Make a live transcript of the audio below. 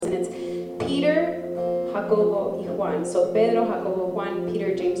Peter, Jacobo, y Juan. So Pedro, Jacobo, Juan,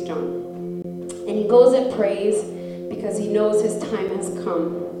 Peter, James, John. And he goes and prays because he knows his time has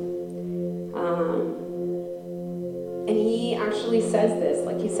come. And he actually says this,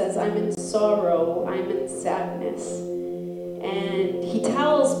 like he says, I'm in sorrow, I'm in sadness. And he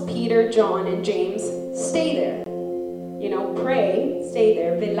tells Peter, John, and James, stay there. You know, pray, stay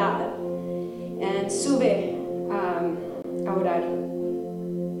there, velad. And sube a orar.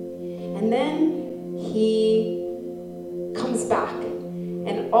 And then he comes back.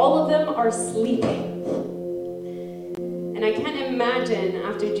 And all of them are sleeping. And I can't imagine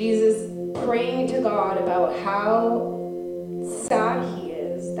after Jesus praying to God about how sad he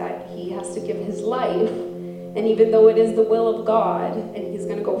is that he has to give his life, and even though it is the will of God and he's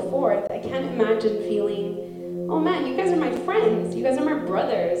going to go forth, I can't imagine feeling, oh man, you guys are my friends, you guys are my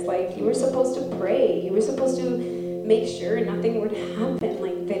brothers, like you were supposed to pray, you were supposed to make sure nothing would happen,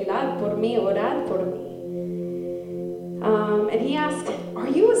 like velad por mí, orad por mí. And he asked, are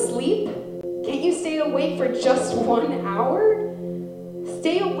you asleep? Can't you stay awake for just 1 hour?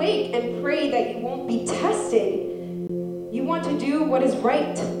 Stay awake and pray that you won't be tested. You want to do what is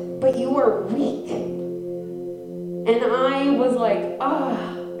right, but you are weak. And I was like,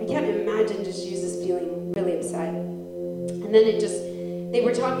 I can't imagine just Jesus feeling really upset. And then they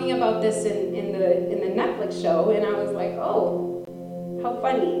were talking about this in the Netflix show, and I was like, oh, how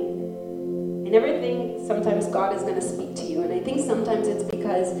funny. I never think sometimes God is going to speak to you, and I think sometimes it's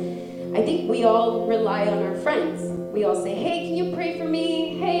because I think we all rely on our friends. We all say, hey, can you pray for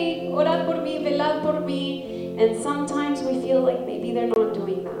me? Hey, orad por mí, velad por mí. And sometimes we feel like maybe they're not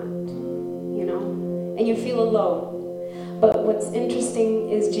doing that, you know? And you feel alone. But what's interesting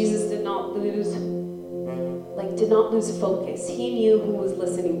is Jesus did not lose focus. He knew who was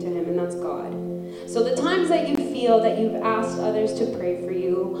listening to him, and that's God. So the times that you feel that you've asked others to pray for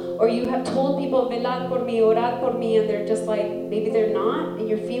you, or you have told people, velad por mí, orad por mí, and they're just like, maybe they're not, and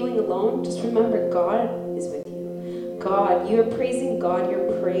you're feeling alone, just remember God is with you. God, you're praising God,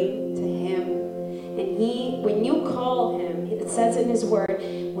 you're praying to him. And when you call him, it says in his word,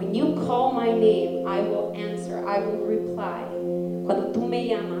 when you call my name, I will answer, I will reply. Cuando tú me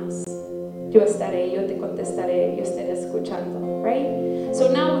llamas, yo estaré, yo te contestaré, yo estaré escuchando, right?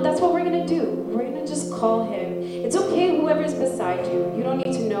 So now that's what we're going to do. We're going to just call him. It's okay whoever's beside you. You don't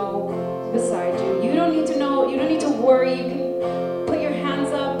need to know who's beside you. You don't need to know, you don't need to worry. You can put your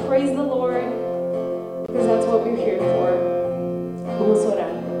hands up, praise the Lord, because that's what we're here for. Vamos a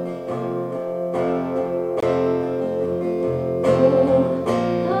orar.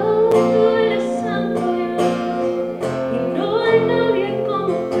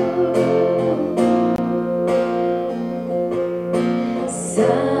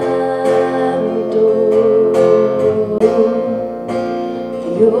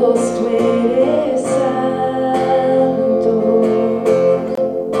 Dios, tú eres santo,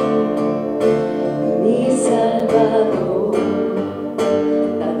 mi Salvador,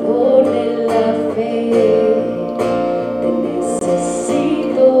 dador de la fe, te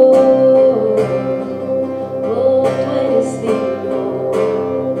necesito, oh, tú eres digno,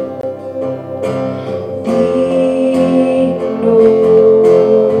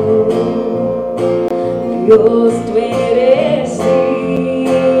 Dios, tú eres digno.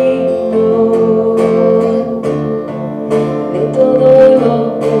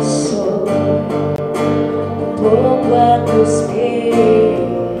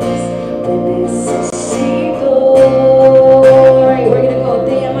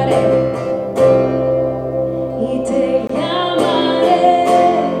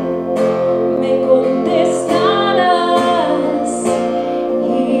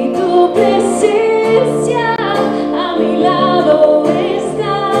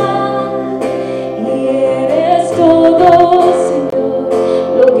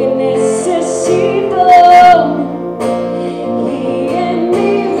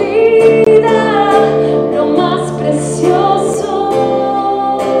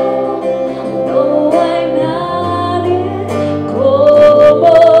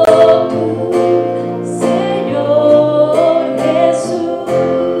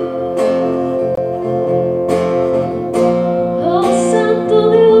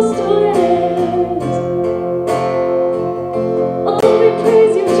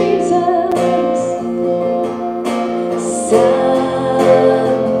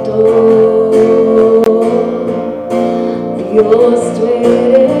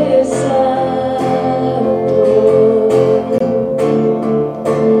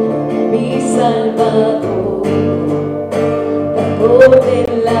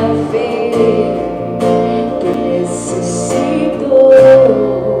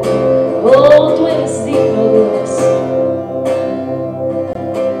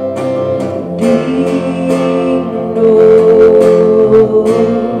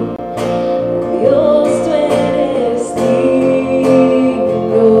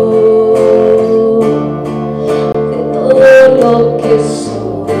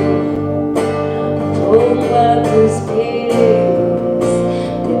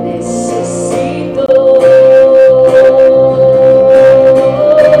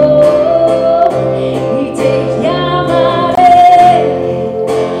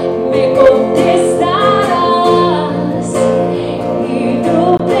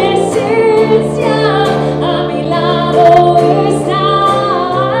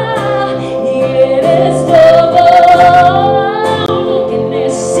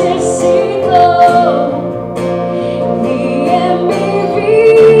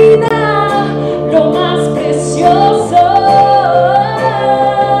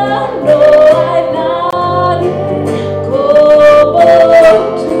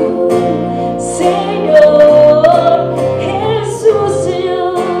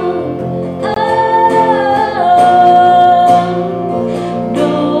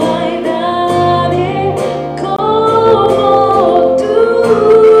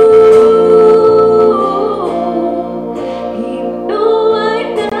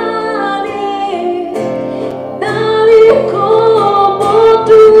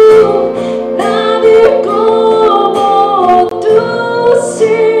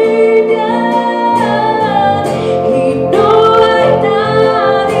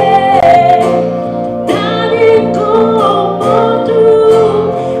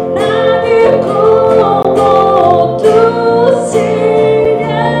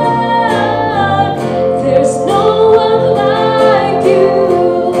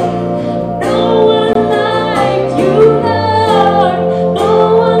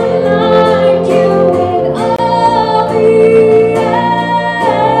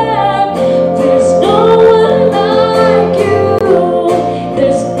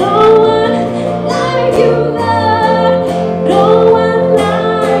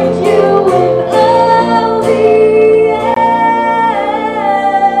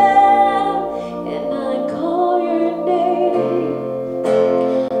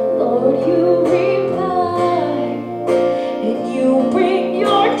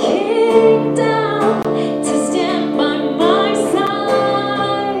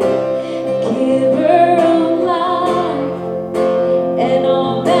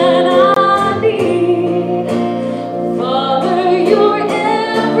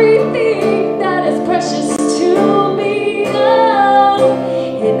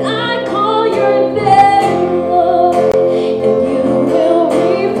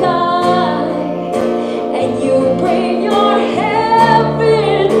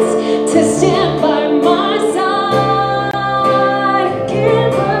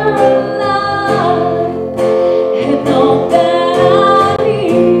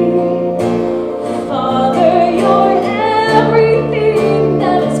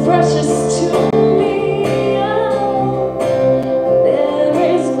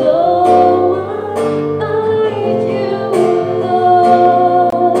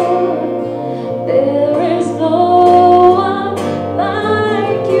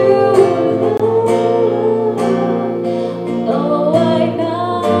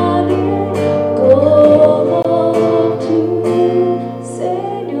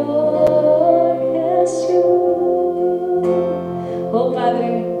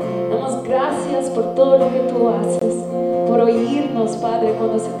 Padre. Damos gracias por todo lo que tú haces, por oírnos, Padre,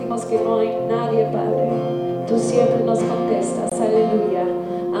 cuando sentimos que no hay nadie, Padre. Tú siempre nos contestas. Aleluya.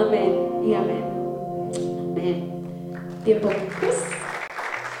 Amén y amén. Amén. Tiempo con Chris.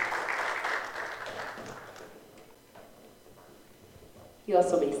 You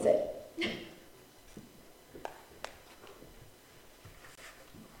also may sit.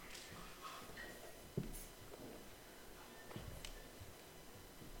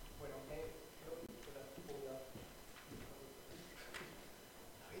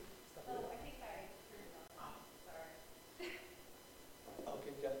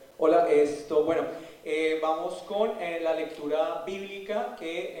 Hola, bueno, vamos con la lectura bíblica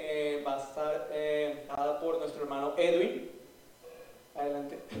que va a estar dada por nuestro hermano Edwin.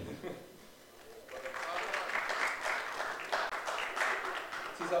 Adelante.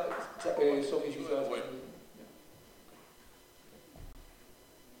 Sí, Sofi, sí sabes. Bueno.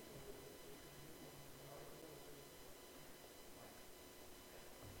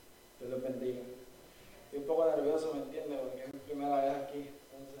 Dios los bendiga. Estoy un poco nervioso, ¿me entiendes? Porque es mi primera vez aquí.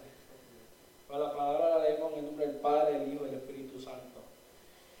 Entonces, pues la palabra la leemos en el nombre del Padre, del Hijo y del Espíritu Santo.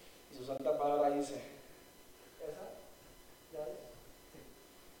 Y su santa palabra dice: ¿esa? ¿Ya es?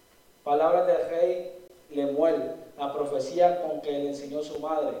 Palabras del rey Lemuel, la profecía con que le enseñó su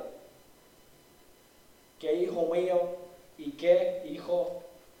madre. ¿Qué hijo mío y qué hijo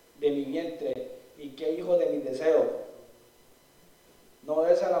de mi vientre y qué hijo de mi deseo? No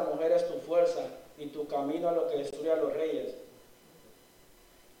des a las mujeres tu fuerza, ni tu camino a lo que destruye a los reyes.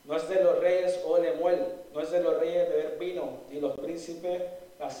 No es de los reyes, oh Lemuel, no es de los reyes beber vino, ni los príncipes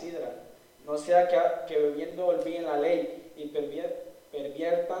la sidra. No sea que bebiendo olviden la ley y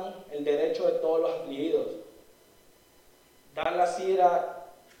perviertan el derecho de todos los afligidos. Dar la sidra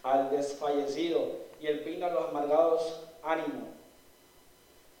al desfallecido y el vino a los amargados ánimo.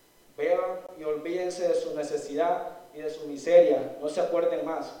 Beban y olvídense de su necesidad y de su miseria, no se acuerden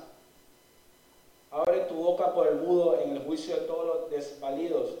más. Abre tu boca por el mudo en el juicio de todos los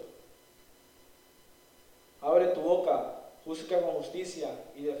desvalidos. Abre tu boca, juzga con justicia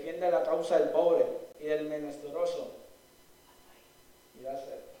y defiende la causa del pobre y del menesteroso.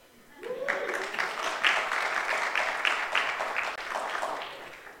 Gracias.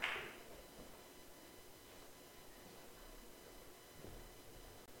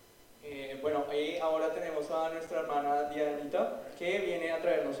 Bueno, ahí ahora tenemos a nuestra hermana Dianita, que viene a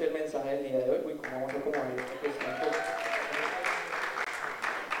traernos el mensaje del día de hoy. Uy, ¿cómo vamos a acomodar esto? Pues,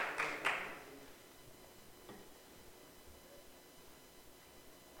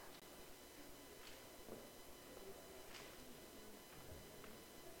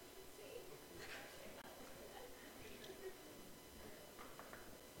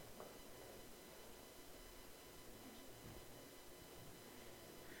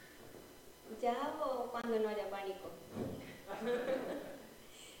 ¿Ya o cuando no haya pánico?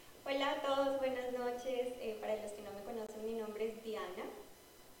 Hola a todos, buenas noches. Para los que no me conocen, mi nombre es Diana.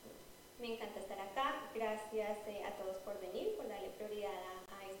 Me encanta estar acá. Gracias a todos por venir, por darle prioridad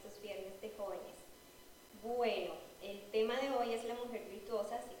a estos viernes de jóvenes. Bueno, el tema de hoy es la mujer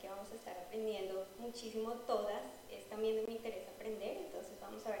virtuosa, así que vamos a estar aprendiendo muchísimo todas. Es también de mi interés aprender, entonces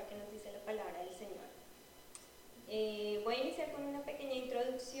vamos a ver qué nos dice la palabra del Señor. Voy a iniciar con una pequeña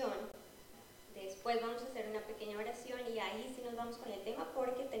introducción. Después vamos a hacer una pequeña oración y ahí sí nos vamos con el tema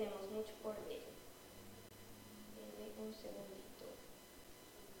porque tenemos mucho por ver. Denme un segundito.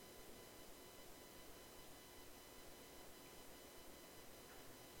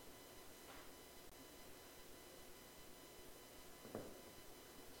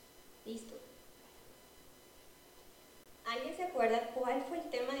 Listo. ¿Alguien se acuerda cuál fue el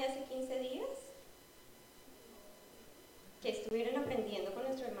tema de hace 15 días? Que estuvieron aprendiendo con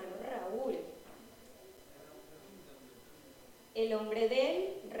nuestro hermano Raúl. El hombre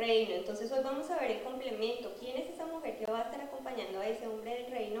del reino. Entonces hoy vamos a ver el complemento. ¿Quién es esa mujer que va a estar acompañando a ese hombre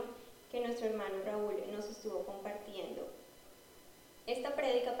del reino que nuestro hermano Raúl nos estuvo compartiendo? Esta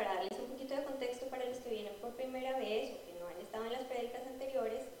prédica, para darles un poquito de contexto para los que vienen por primera vez o que no han estado en las prédicas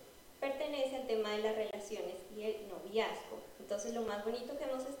anteriores, pertenece al tema de las relaciones y el noviazgo. Entonces lo más bonito que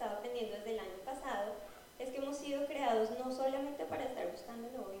hemos estado aprendiendo desde el año pasado es que hemos sido creados no solamente para estar buscando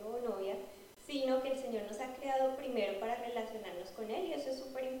novio o novia, sino que el Señor nos ha creado primero para relacionarnos con Él, y eso es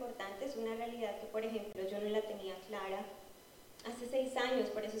súper importante. Es una realidad que, por ejemplo, yo no la tenía clara hace 6 años,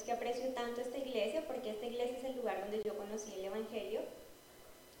 por eso es que aprecio tanto esta iglesia, porque esta iglesia es el lugar donde yo conocí el Evangelio,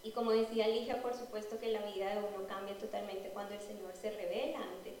 y como decía Ligia, por supuesto que la vida de uno cambia totalmente cuando el Señor se revela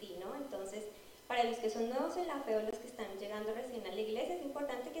ante ti, ¿no? Entonces, para los que son nuevos en la fe o los que están llegando recién a la iglesia, es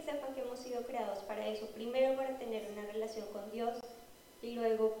importante que sepan que hemos sido creados para eso, primero para tener una relación con Dios, y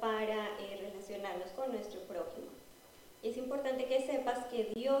luego para relacionarnos con nuestro prójimo. Es importante que sepas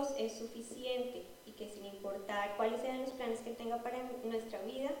que Dios es suficiente y que sin importar cuáles sean los planes que Él tenga para nuestra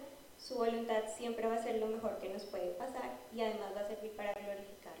vida, su voluntad siempre va a ser lo mejor que nos puede pasar y además va a servir para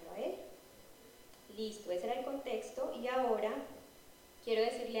glorificarlo a Él. Listo, ese era el contexto y ahora quiero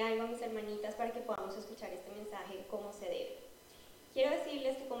decirle algo a mis hermanitas para que podamos escuchar este mensaje como se debe. Quiero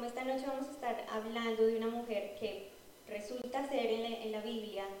decirles que como esta noche vamos a estar hablando de una mujer que resulta ser en la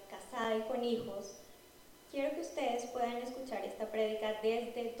Biblia casada y con hijos, quiero que ustedes puedan escuchar esta prédica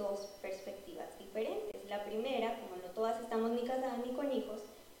desde dos perspectivas diferentes. La primera, como no todas estamos ni casadas ni con hijos,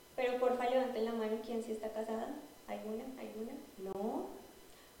 pero porfa levanten la mano, ¿quién sí está casada? ¿Alguna? ¿Alguna? ¿No?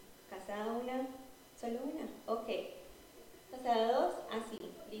 ¿Casada una? ¿Solo una? Ok. ¿Casada dos? Así,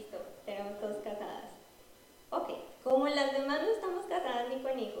 listo, tenemos dos casadas. Ok, como las demás no estamos casadas ni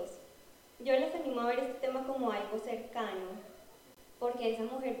con hijos, yo les animo a ver este tema como algo cercano, porque esa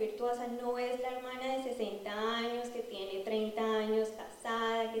mujer virtuosa no es la hermana de 60 años que tiene 30 años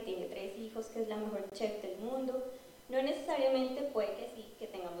casada, que tiene 3 hijos, que es la mejor chef del mundo. No necesariamente puede que sí, que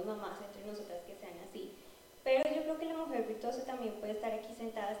tengamos mamás entre nosotras que sean así, pero yo creo que la mujer virtuosa también puede estar aquí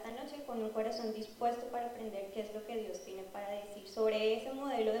sentada esta noche con un corazón dispuesto para aprender qué es lo que Dios tiene para decir sobre ese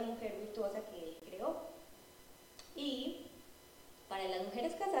modelo de mujer virtuosa que Él creó. Y para las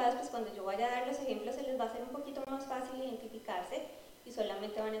mujeres casadas, pues cuando yo vaya a dar los ejemplos se les va a hacer un poquito más fácil identificarse y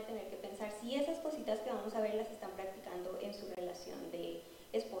solamente van a tener que pensar si esas cositas que vamos a ver las están practicando en su relación de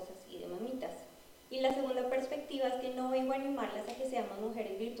esposas y de mamitas. Y la segunda perspectiva es que no vengo a animarlas a que seamos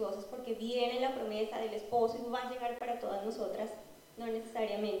mujeres virtuosas porque viene la promesa del esposo y va a llegar para todas nosotras, no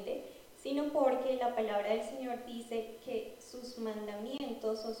necesariamente, sino porque la palabra del Señor dice que sus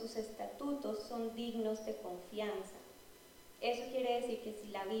mandamientos o sus estatutos son dignos de confianza. Eso quiere decir que si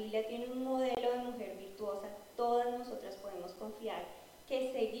la Biblia tiene un modelo de mujer virtuosa, todas nosotras podemos confiar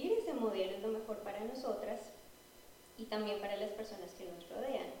que seguir ese modelo es lo mejor para nosotras y también para las personas que nos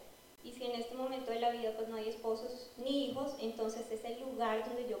rodean. Y si en este momento de la vida pues no hay esposos ni hijos, entonces ese lugar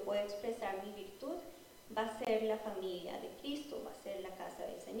donde yo puedo expresar mi virtud va a ser la familia de Cristo, va a ser la casa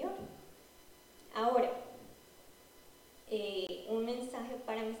del Señor. Ahora, un mensaje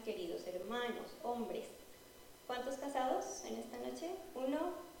para mis queridos hermanos, hombres. ¿Cuántos casados en esta noche? ¿Uno?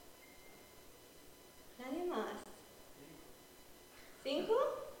 ¿Nadie más? ¿5?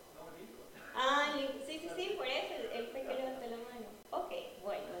 Ah, sí, por eso, él fue que levantó la mano. Ok,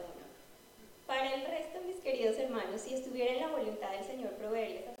 bueno. Para el resto, mis queridos hermanos, si estuviera en la voluntad del Señor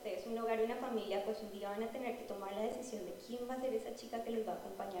proveerles a ustedes un hogar y una familia, pues un día van a tener que tomar la decisión de quién va a ser esa chica que los va a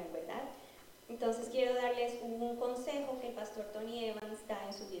acompañar, ¿verdad? Entonces quiero darles un consejo que el pastor Tony Evans da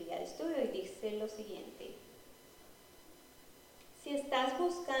en su Biblia de estudio y dice lo siguiente. Si estás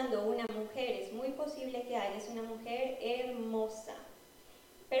buscando una mujer, es muy posible que hayas una mujer hermosa.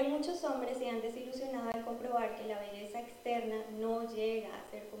 Pero muchos hombres se han desilusionado al comprobar que la belleza externa no llega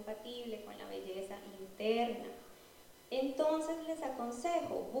a ser compatible con la belleza interna. Entonces les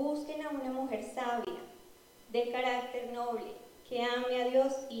aconsejo, busquen a una mujer sabia, de carácter noble, que ame a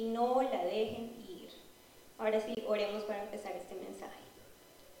Dios y no la dejen ir. Ahora sí, oremos para empezar este mensaje.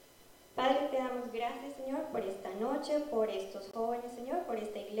 Padre, te damos gracias, Señor, por esta noche, por estos jóvenes, Señor, por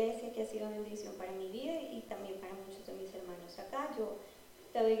esta iglesia que ha sido bendición para mi vida y también para muchos de mis hermanos acá. Yo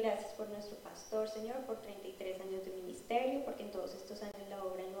te doy gracias por nuestro pastor, Señor, por 33 años de ministerio, porque en todos estos años la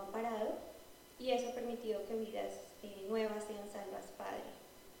obra no ha parado y eso ha permitido que vidas nuevas sean salvas, Padre.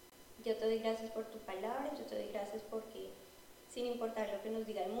 Yo te doy gracias por tu palabra, yo te doy gracias porque sin importar lo que nos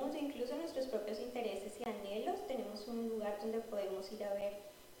diga el mundo, incluso nuestros propios intereses y anhelos, tenemos un lugar donde podemos ir a ver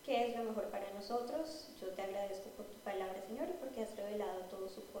qué es lo mejor para nosotros. Yo te agradezco por tu palabra, Señor, y porque has revelado todo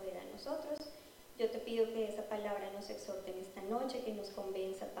su poder a nosotros. Yo te pido que esa palabra nos exhorte en esta noche, que nos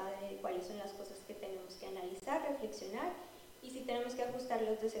convenza, Padre, de cuáles son las cosas que tenemos que analizar, reflexionar y si tenemos que ajustar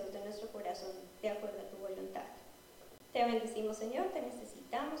los deseos de nuestro corazón de acuerdo a tu voluntad. Te bendecimos, Señor, te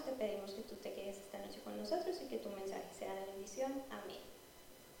necesitamos, te pedimos que tú te quedes esta noche con nosotros y que tu mensaje sea de bendición. Amén.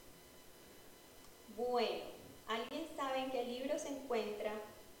 Bueno, ¿alguien sabe en qué libro se encuentra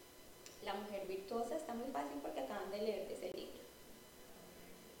La mujer virtuosa? Está muy fácil porque acaban de leer de ese libro.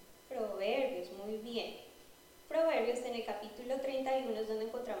 Proverbios, muy bien. Proverbios en el capítulo 31 es donde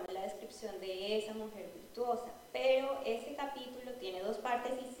encontramos la descripción de esa mujer virtuosa, pero ese capítulo tiene dos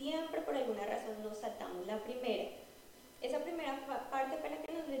partes y siempre por alguna razón nos saltamos la primera. Esa primera parte fue la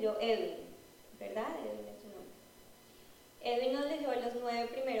que nos leyó Edwin, ¿verdad? Edwin es su nombre. Edwin nos leyó los 9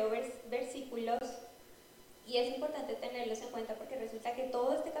 primeros versículos y es importante tenerlos en cuenta porque resulta que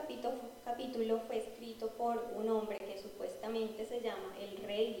todo este capítulo fue escrito por un hombre que supuestamente se llama el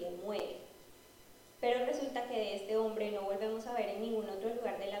rey Lemuel. Pero resulta que de este hombre no volvemos a ver en ningún otro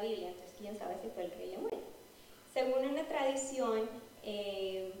lugar de la Biblia, entonces quién sabe si fue el rey Lemuel. Según una tradición,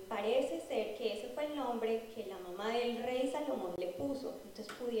 parece ser que ese fue el nombre que la mamá del rey Salomón le puso,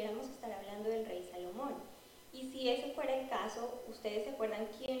 entonces pudiéramos estar hablando del rey Salomón. Y si ese fuera el caso, ¿ustedes se acuerdan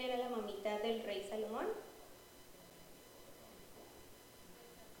quién era la mamita del rey Salomón?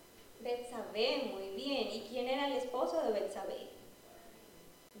 Betsabé, muy bien. ¿Y quién era el esposo de Betsabé?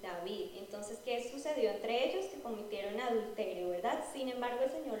 David. Entonces, ¿qué sucedió entre ellos? Que cometieron adulterio, ¿verdad? Sin embargo,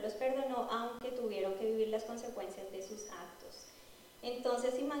 el Señor los perdonó, aunque tuvieron que vivir las consecuencias de sus actos.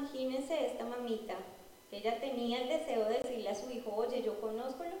 Entonces, imagínense esta mamita. Ella tenía el deseo de decirle a su hijo, oye, yo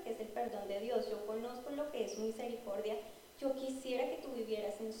conozco lo que es el perdón de Dios, yo conozco lo que es su misericordia, yo quisiera que tú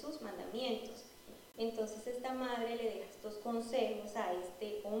vivieras en sus mandamientos. Entonces esta madre le deja estos consejos a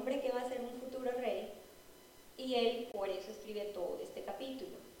este hombre que va a ser un futuro rey, y él por eso escribe todo este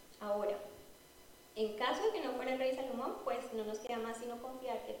capítulo. Ahora, en caso de que no fuera el rey Salomón, pues no nos queda más sino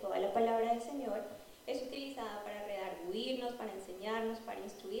confiar que toda la palabra del Señor es utilizada para redarguirnos, para enseñarnos, para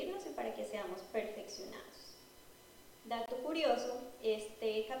instruirnos y para que seamos perfeccionados. Dato curioso,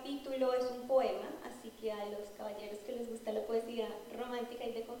 este capítulo es un poema, así que a los caballeros que les gusta la poesía romántica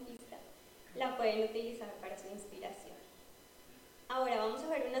y de conquista, la pueden utilizar para su inspiración. Ahora vamos a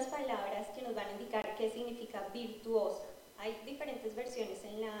ver unas palabras que nos van a indicar qué significa virtuosa. Hay diferentes versiones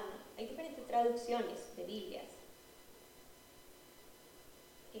hay diferentes traducciones de Biblias.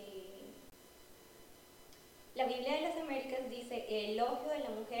 La Biblia de las Américas dice elogio de la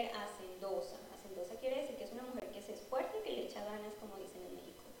mujer hacendosa. Hacendosa quiere decir que es una mujer que se esfuerza y que le echa ganas, como dicen en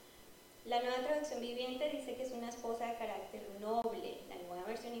México. La Nueva Traducción Viviente dice que es una esposa de carácter noble. La Nueva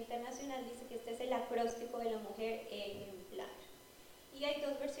Versión Internacional dice que este es el acróstico de la mujer ejemplar. Y hay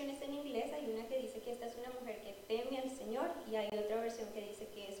dos versiones en inglés, hay una que dice que esta es una mujer que teme al Señor y hay otra versión que dice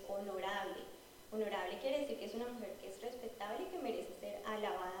que es honorable. Honorable quiere decir que es una mujer que es respetable y que merece ser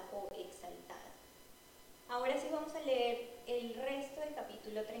alabada o exaltada. Ahora sí vamos a leer el resto del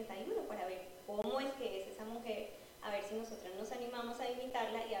capítulo 31 para ver cómo es que es esa mujer, a ver si nosotros nos animamos a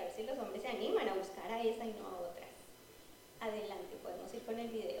imitarla y a ver si los hombres se animan a buscar a esa y no a otras. Adelante, podemos ir con el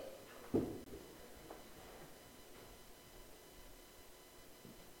video.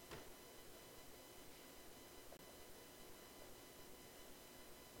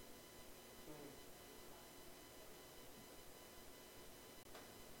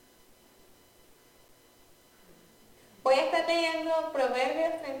 Voy a estar leyendo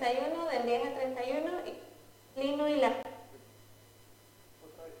Proverbios 31, del 10 al 31, Lino y la...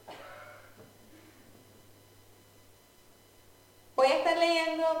 Voy a estar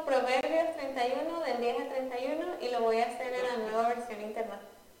leyendo Proverbios 31, del 10 al 31, y lo voy a hacer en la Nueva Versión Internacional.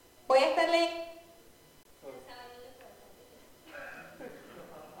 Voy a estar leyendo...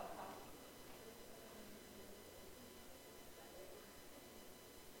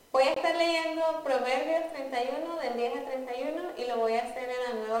 Voy a estar leyendo Proverbios 31, del 10 al 31, y lo voy a hacer en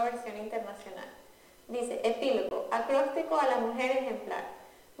la Nueva Versión Internacional. Dice, epílogo, acróstico a la mujer ejemplar.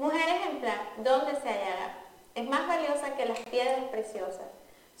 Mujer ejemplar, ¿dónde se hallará? Es más valiosa que las piedras preciosas.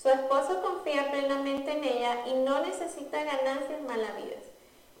 Su esposo confía plenamente en ella y no necesita ganancias malavidas.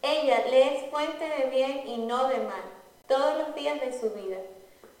 Ella le es fuente de bien y no de mal, todos los días de su vida.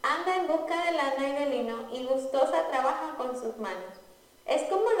 Anda en busca de lana y de lino y gustosa trabaja con sus manos. Es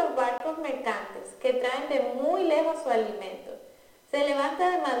como los barcos mercantes que traen de muy lejos su alimento. Se levanta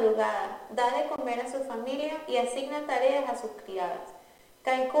de madrugada, da de comer a su familia y asigna tareas a sus criadas.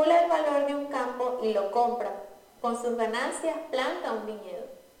 Calcula el valor de un campo y lo compra. Con sus ganancias planta un viñedo.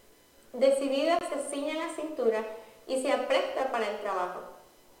 Decidida se ciñe la cintura y se apresta para el trabajo.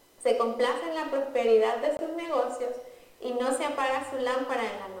 Se complace en la prosperidad de sus negocios y no se apaga su lámpara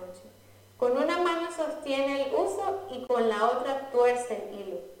en la noche. Con una mano sostiene el uso y con la otra tuerce el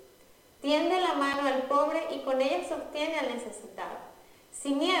hilo. Tiende la mano al pobre y con ella sostiene al necesitado.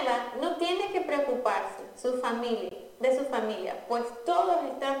 Si nieva, no tiene que preocuparse de su familia, pues todos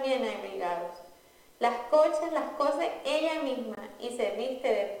están bien abrigados. Las colchas las cose ella misma y se viste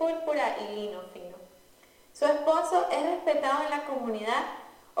de púrpura y lino fino. Su esposo es respetado en la comunidad,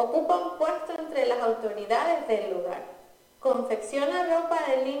 ocupa un puesto entre las autoridades del lugar. Confecciona ropa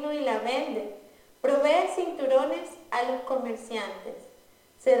de lino y la vende. Provee cinturones a los comerciantes.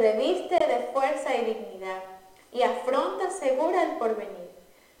 Se reviste de fuerza y dignidad y afronta segura el porvenir.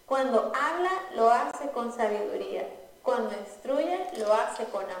 Cuando habla, lo hace con sabiduría. Cuando instruye, lo hace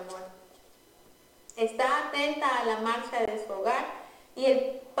con amor. Está atenta a la marcha de su hogar y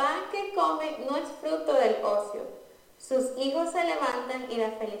el pan que come no es fruto del ocio. Sus hijos se levantan y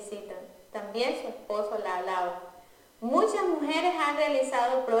la felicitan. También su esposo la alaba. Muchas mujeres han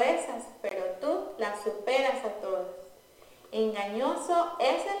realizado proezas, pero tú las superas a todas. Engañoso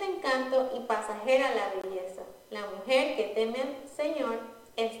es el encanto y pasajera la belleza. La mujer que teme al Señor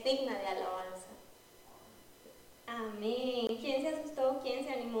es digna de alabanza. Amén. ¿Quién se asustó? ¿Quién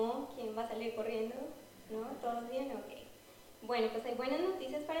se animó? ¿Quién va a salir corriendo? ¿No? ¿Todos bien? Ok. Bueno, pues hay buenas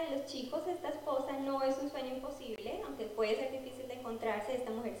noticias para los chicos. Esta esposa no es un sueño imposible, aunque puede ser difícil de encontrarse.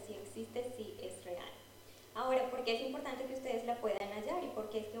 Esta mujer sí existe, sí es real. Ahora, ¿por qué es importante que ustedes la puedan hallar y por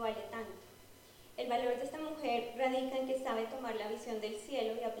qué es que vale tanto? El valor de esta mujer radica en que sabe tomar la visión del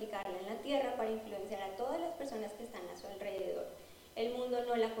cielo y aplicarla en la tierra para influenciar a todas las personas que están a su alrededor. El mundo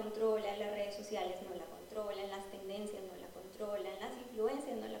no la controla, las redes sociales no la controlan, las tendencias no la controlan, las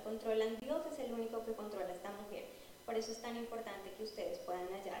influencias no la controlan. Dios es el único que controla a esta mujer. Por eso es tan importante que ustedes puedan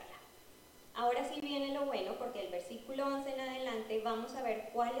hallarla. Ahora sí viene lo bueno, porque el versículo 11 en adelante vamos a ver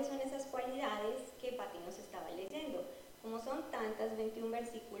cuáles son esas cualidades que Pati nos estaba leyendo. Como son tantas, 21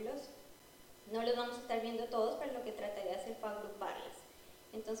 versículos, no los vamos a estar viendo todos, pero lo que trataré de hacer fue agruparlas.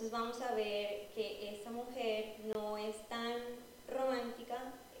 Entonces vamos a ver que esta mujer no es tan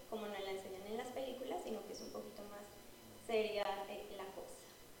romántica como nos la enseñan en las películas, sino que es un poquito más seria la cosa.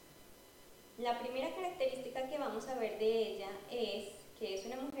 La primera característica que vamos a ver de ella es que es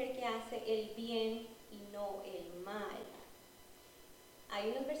una mujer que hace el bien y no el mal. Hay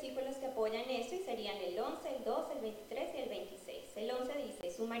unos versículos que apoyan esto y serían el 11, el 12, el 23 y el 26. El 11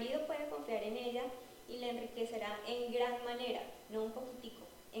 dice, su marido puede confiar en ella y le enriquecerá en gran manera, no un poquitico,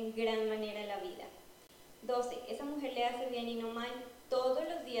 en gran manera la vida. 12, esa mujer le hace bien y no mal todos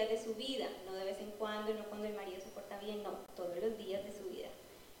los días de su vida, no de vez en cuando, no cuando el marido se porta bien, no, todos los días de su vida.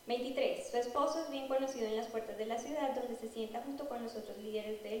 23, su esposo es bien conocido en las puertas de la ciudad donde se sienta junto con los otros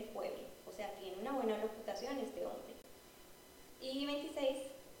líderes del pueblo, o sea, tiene una buena reputación este hombre. Y 26,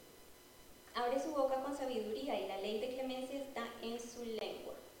 abre su boca con sabiduría y la ley de clemencia está en su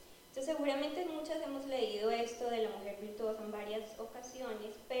lengua. Entonces seguramente muchas hemos leído esto de la mujer virtuosa en varias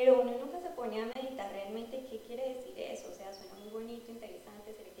ocasiones, pero uno nunca se pone a meditar realmente qué quiere decir eso. O sea, suena muy bonito,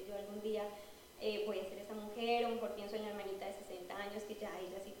 interesante, será que yo algún día voy a ser esa mujer, o mejor pienso en la hermanita de 60 años que ya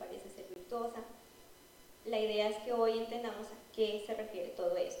ella sí parece ser virtuosa. La idea es que hoy entendamos a qué se refiere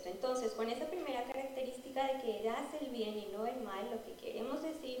todo esto. Entonces, con esa primera característica de que ella hace el bien y no el mal, lo que queremos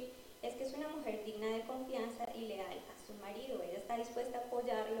decir es que es una mujer digna de confianza y leal a su marido. Ella está dispuesta a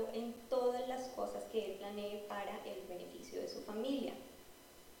apoyarlo en todas las cosas que él planee para el beneficio de su familia.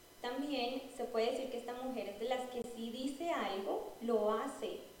 También se puede decir que esta mujer es de las que si dice algo, lo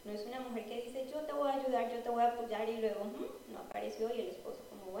hace. No es una mujer que dice, yo te voy a ayudar, yo te voy a apoyar y luego no apareció y el esposo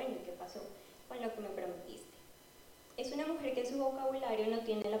como, bueno, ¿y qué pasó con lo que me prometiste? Es una mujer que en su vocabulario no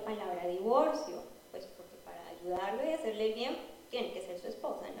tiene la palabra divorcio, pues porque para ayudarlo y hacerle el bien tiene que ser su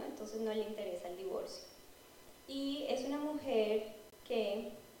esposa, ¿no? Entonces no le interesa el divorcio. Y es una mujer que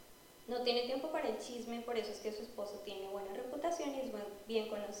no tiene tiempo para el chisme, por eso es que su esposo tiene buena reputación y es bien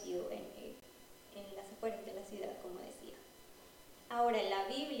conocido en las afueras de la ciudad, como decía. Ahora, la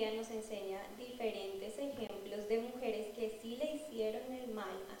Biblia nos enseña diferentes ejemplos de mujeres que sí le hicieron el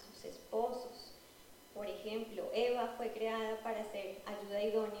mal a sus esposos. Por ejemplo, Eva fue creada para ser ayuda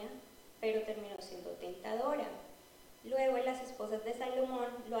idónea, pero terminó siendo tentadora. Luego las esposas de Salomón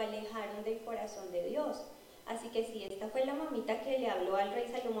lo alejaron del corazón de Dios. Así que si esta fue la mamita que le habló al rey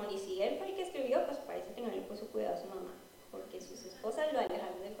Salomón y si él fue el que escribió, pues parece que no le puso cuidado a su mamá, porque sus esposas lo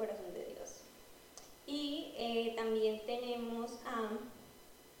alejaron del corazón de Dios. Y también tenemos a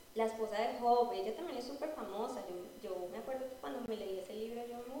la esposa de Job. Ella también es súper famosa. Yo me acuerdo que cuando me leí ese libro,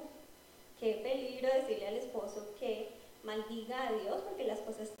 qué peligro decirle al esposo que maldiga a Dios porque las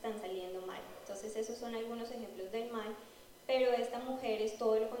cosas están saliendo mal. Entonces esos son algunos ejemplos del mal, pero esta mujer es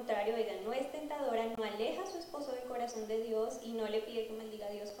todo lo contrario. Ella no es tentadora, no aleja a su esposo del corazón de Dios y no le pide que maldiga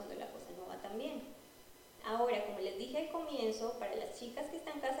a Dios cuando la cosa no va tan bien. Ahora, como les dije al comienzo, para las chicas que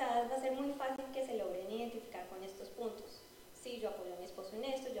están casadas va a ser muy fácil que se logren identificar con estos puntos. Sí, yo apoyo a mi esposo en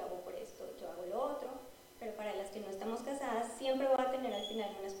esto, yo hago por esto, yo hago lo otro, pero para las que no estamos casadas siempre voy a tener al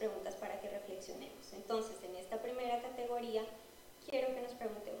final unas preguntas para que reflexionemos. Entonces, en esta primera categoría, quiero que nos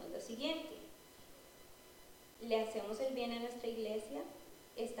preguntemos lo siguiente. ¿Le hacemos el bien a nuestra iglesia?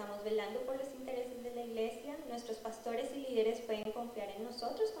 ¿Estamos velando por los intereses de la iglesia? ¿Nuestros pastores y líderes pueden confiar en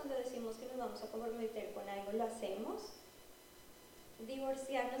nosotros cuando decimos que nos vamos a comprometer con algo? ¿Lo hacemos?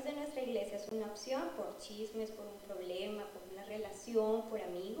 ¿Divorciarnos de nuestra iglesia es una opción por chismes, por un problema, por una relación, por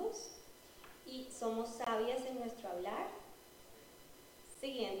amigos? ¿Y somos sabias en nuestro hablar?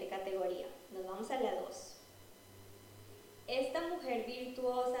 Siguiente categoría, nos vamos a la 2. Esta mujer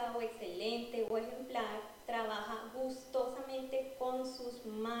virtuosa o excelente o ejemplar trabaja gustosamente con sus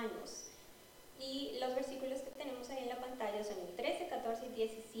manos Y los versículos que tenemos ahí en la pantalla son el 13, 14 y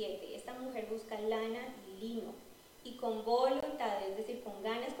 17. Esta mujer busca lana y lino y con voluntad, es decir, con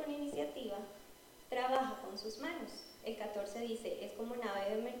ganas, con iniciativa, trabaja con sus manos. El 14 dice, es como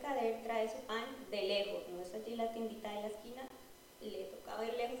nave de mercader, trae su pan de lejos, no es allí la tiendita de la esquina, le tocaba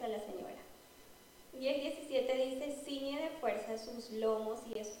ir lejos a la señora. Y el 17 dice, ciñe de fuerza sus lomos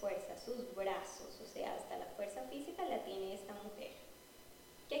y esfuerza sus brazos, o sea, hasta la fuerza física la tiene esta mujer.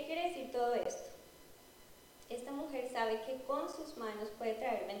 ¿Qué quiere decir todo esto? Esta mujer sabe que con sus manos puede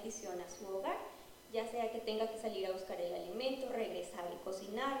traer bendición a su hogar, ya sea que tenga que salir a buscar el alimento, regresar y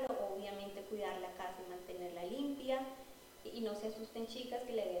cocinarlo, obviamente cuidar la casa y mantenerla limpia. Y no se asusten, chicas,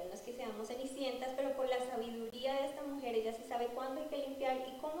 que la idea no es que seamos cenicientas, pero por la sabiduría de esta mujer, ella sí sabe cuándo hay que limpiar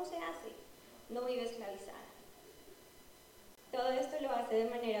y cómo se hace. No vive esclavizada. Todo esto lo hace de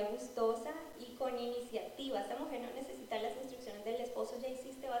manera gustosa y con iniciativa. Esta mujer no necesita las instrucciones del esposo, ya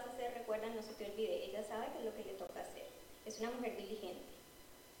hiciste, vas a hacer, recuerda, no se te olvide. Ella sabe qué es lo que le toca hacer. Es una mujer diligente.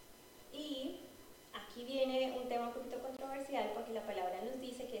 Y aquí viene un tema un poquito controversial porque la palabra nos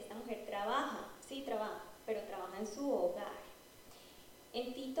dice que esta mujer trabaja, sí trabaja, pero trabaja en su hogar.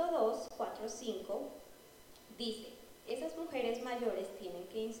 En Tito 2, 4, 5 dice, esas mujeres mayores tienen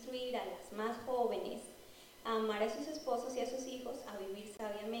que instruir a las más jóvenes a amar a sus esposos y a sus hijos, a vivir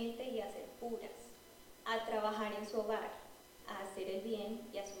sabiamente y a ser puras, a trabajar en su hogar, a hacer el bien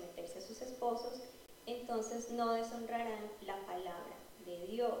y a someterse a sus esposos, entonces no deshonrarán la palabra de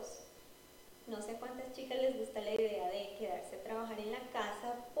Dios. No sé cuántas chicas les gusta la idea de quedarse a trabajar en la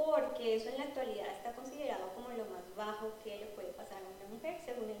casa, porque eso en la actualidad está considerado como lo más bajo que le puede pasar a una mujer,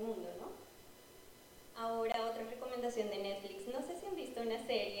 según el mundo, ¿no? Ahora, otra recomendación de Netflix. No sé si han visto una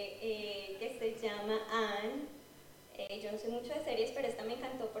serie que se llama Anne. Yo no sé mucho de series, pero esta me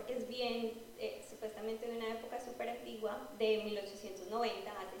encantó porque es bien, supuestamente de una época súper antigua, de 1890,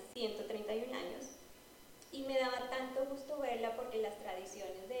 hace 131 años. Y me daba tanto gusto verla porque las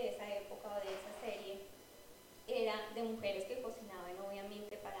tradiciones de esa época o de esa serie era de mujeres que cocinaban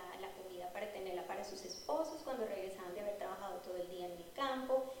obviamente para la comida, para tenerla para sus esposos cuando regresaban de haber trabajado todo el día en el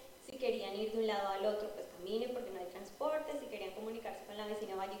campo. Si querían ir de un lado al otro, pues caminen porque no hay transporte. Si querían comunicarse con la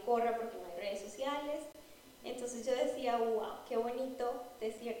vecina, vaya y corra porque no hay redes sociales. Entonces yo decía, wow, qué bonito,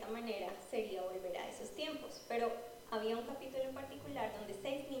 de cierta manera sería volver a esos tiempos. Pero había un capítulo en particular donde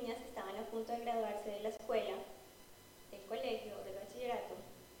 6 niñas estaban a punto de graduarse de la escuela, del colegio, del bachillerato,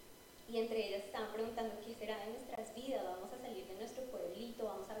 y entre ellas estaban preguntando qué será de nuestras vidas, vamos a salir de nuestro pueblito,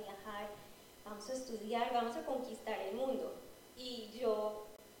 vamos a viajar, vamos a estudiar, vamos a conquistar el mundo. Y yo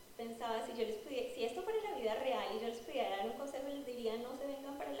pensaba, si esto fuera la vida real y yo les pudiera dar un consejo, les diría, no se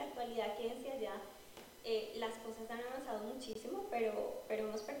vengan para la actualidad, quédense allá. Las cosas han avanzado muchísimo, pero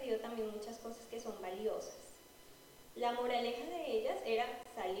hemos perdido también muchas cosas que son valiosas. La moraleja de ellas era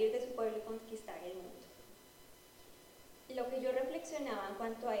salir de su pueblo y conquistar el mundo. Lo que yo reflexionaba en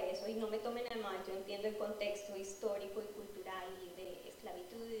cuanto a eso, y no me tomen a mal, yo entiendo el contexto histórico y cultural y de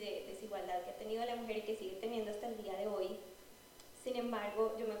esclavitud y de desigualdad que ha tenido la mujer y que sigue teniendo hasta el día de hoy. Sin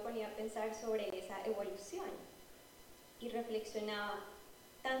embargo, yo me ponía a pensar sobre esa evolución y reflexionaba,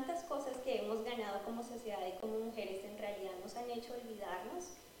 tantas cosas que hemos ganado como sociedad y como mujeres en realidad nos han hecho olvidarnos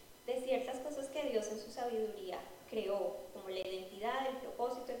de ciertas cosas que Dios en su sabiduría creó, como la identidad, el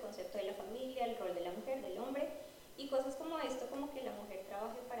propósito, el concepto de la familia, el rol de la mujer, del hombre, y cosas como esto, como que la mujer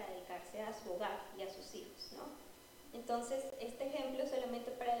trabaje para dedicarse a su hogar y a sus hijos, ¿no? Entonces, este ejemplo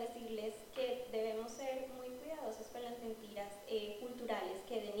solamente para decirles que debemos ser muy cuidadosos con las mentiras culturales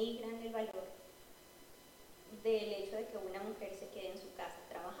que denigran el valor del hecho de que una mujer se quede en su casa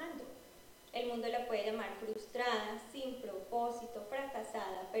trabajando. El mundo la puede llamar frustrada, sin propósito,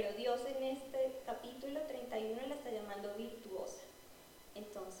 fracasada, pero Dios en este capítulo 31 la está llamando virtuosa.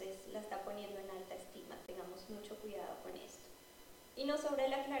 Entonces la está poniendo en alta estima, tengamos mucho cuidado con esto. Y nos sobra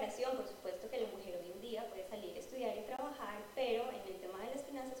la aclaración, por supuesto que la mujer hoy en día puede salir a estudiar y trabajar, pero en el tema de las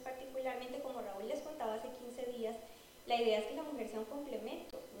finanzas particularmente, como Raúl les contaba hace 15 días, la idea es que la mujer sea un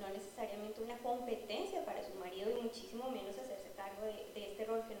complemento, no necesariamente una competencia para su marido y muchísimo menos hacerse cargo de este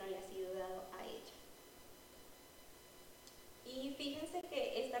rol que no le ha sido dado a ella. Y fíjense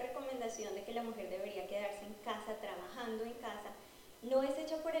que esta recomendación de que la mujer debería quedarse en casa, trabajando en casa, no es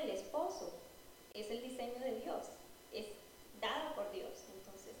hecha por el esposo, es el diseño de Dios, es dada por Dios,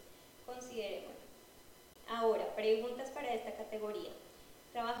 entonces considerémoslo. Ahora, preguntas para esta categoría.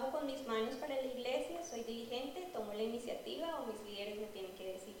 ¿Trabajo con mis manos para la iglesia? ¿Soy diligente? ¿Tomo la iniciativa o mis líderes me tienen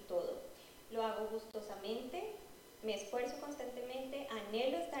que decir todo? ¿Lo hago gustosamente? ¿Me esfuerzo constantemente?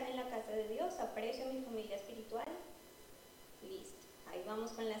 ¿Anhelo estar en la casa de Dios? ¿Aprecio a mi familia espiritual? Listo, ahí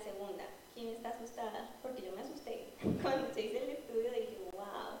vamos con la segunda. ¿Quién está asustada? Porque yo me asusté. Cuando se hizo el estudio dije,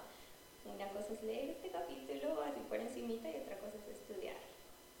 wow, Una cosa es leer este capítulo así por encimita y otra cosa es estudiar.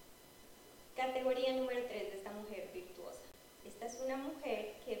 Categoría número 3 de esta mujer virtuosa. Esta es una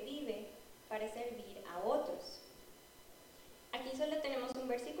mujer que vive para servir a otros. Aquí solo tenemos un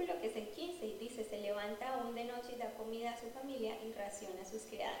versículo que es el 15 y dice, se levanta aún de noche y da comida a su familia y raciona a sus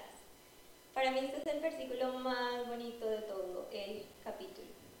criadas. Para mí este es el versículo más bonito de todo el capítulo,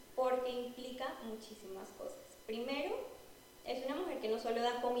 porque implica muchísimas cosas. Primero, es una mujer que no solo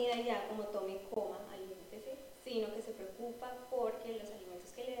da comida ya como tome y coma, aliméntese, sino que se preocupa porque los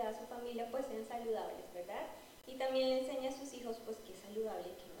alimentos que le da a su familia pues sean saludables, ¿verdad? Y también le enseña a sus hijos pues qué es saludable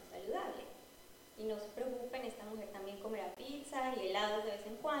y qué no es saludable. Y no se preocupen, esta mujer también comerá pizza y helados de vez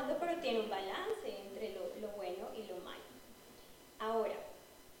en cuando, pero tiene un balance entre lo bueno y lo malo. Ahora,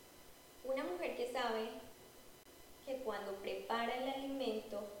 una mujer que sabe que cuando prepara el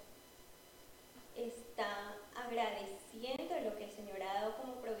alimento está agradeciendo lo que el Señor ha dado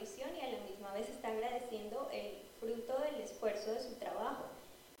como provisión y a la misma vez está agradeciendo el fruto del esfuerzo de su trabajo,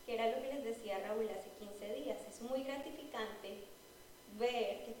 que era lo que les decía Raúl hace 15 días. Es muy gratificante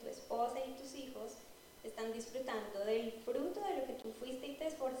ver que tu esposa y tus hijos están disfrutando del fruto de lo que tú fuiste y te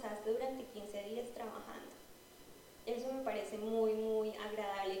esforzaste durante 15 días trabajando. Eso me parece muy, muy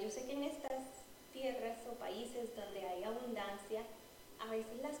agradable. Yo sé que en estas tierras o países donde hay abundancia, a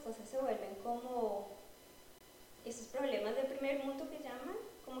veces las cosas se vuelven como esos problemas de primer mundo que llaman,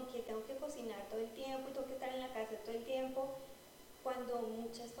 como que tengo que cocinar todo el tiempo y tengo que estar en la casa todo el tiempo, cuando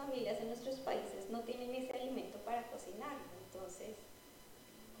muchas familias en nuestros países no tienen ese alimento para cocinar. Entonces,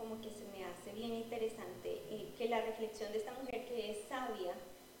 como que se me hace bien interesante que la reflexión de esta mujer que es sabia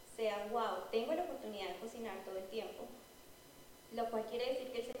sea, wow, tengo la oportunidad de cocinar todo el tiempo, lo cual quiere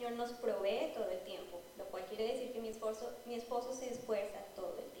decir que el Señor nos provee todo el tiempo, lo cual quiere decir que mi esposo se esfuerza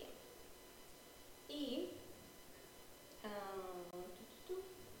todo el tiempo. Y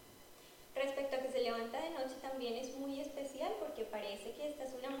respecto a que se levanta de noche también es muy especial porque parece que esta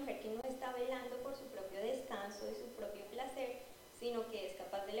es una mujer que no está velando por su propio descanso y su propio placer, sino que es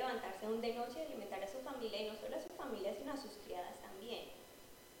capaz de levantarse aún de noche y alimentar a su familia, y no solo a su familia, sino a sus criadas también.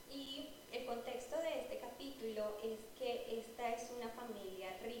 Y el contexto de este capítulo es que esta es una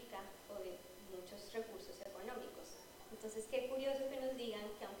familia rica o de muchos recursos económicos. Entonces, qué curioso que nos digan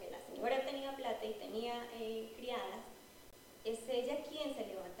que aunque la señora tenía plata y tenía criadas, es ella quien se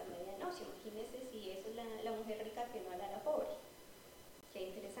levanta a medianoche. Imagínense si eso es la mujer rica que no la pobre. Qué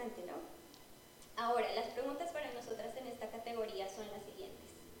interesante, ¿no? Ahora, las preguntas para nosotras en esta categoría son las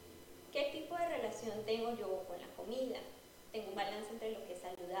siguientes. ¿Qué tipo de relación tengo yo con la comida? ¿Tengo un balance entre lo que es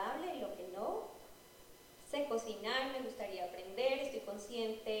saludable y lo que no? Sé cocinar, me gustaría aprender, estoy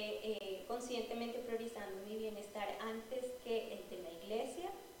conscientemente priorizando mi bienestar antes que el de la iglesia.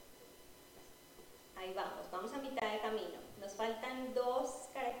 Ahí vamos a mitad de camino. Nos faltan 2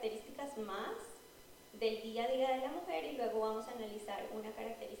 características más del día a día de la mujer y luego vamos a analizar una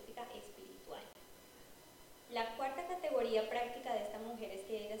característica espiritual. La cuarta categoría práctica de esta mujer es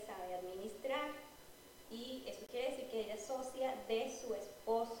que ella sabe administrar, y eso quiere decir que ella es socia de su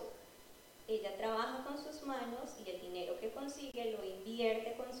esposo. Ella trabaja con sus manos y el dinero que consigue lo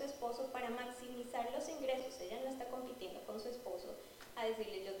invierte con su esposo para maximizar los ingresos. Ella no está compitiendo con su esposo a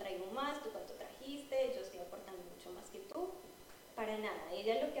decirle yo traigo más, tú cuánto trajiste, yo estoy aportando mucho más que tú. Para nada.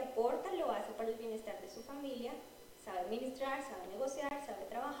 Ella lo que aporta lo hace para el bienestar de su familia, sabe administrar, sabe negociar, sabe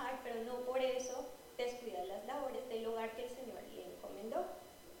trabajar, pero no por eso descuida las labores del hogar que el Señor le encomendó.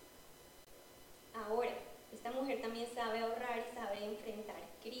 Ahora, esta mujer también sabe ahorrar y sabe enfrentar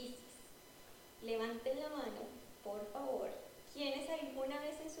crisis. Levanten la mano, por favor, quienes alguna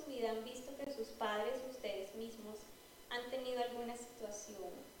vez en su vida han visto que sus padres o ustedes mismos han tenido alguna situación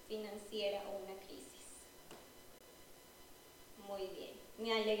financiera o una crisis. Muy bien,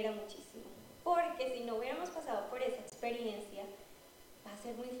 me alegra muchísimo, porque si no hubiéramos pasado por esa experiencia, va a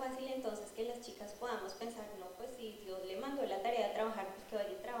ser muy fácil entonces que las chicas podamos pensar, no, pues si Dios le mandó la tarea de trabajar, pues que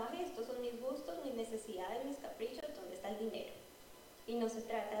vaya y trabaje, estos son mis gustos, mis necesidades, mis caprichos, ¿dónde está el dinero? Y no se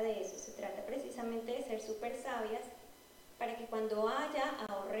trata de eso, se trata precisamente de ser súper sabias para que cuando haya,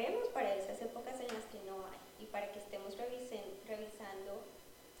 ahorremos para esas épocas en las que no hay y para que estemos revisando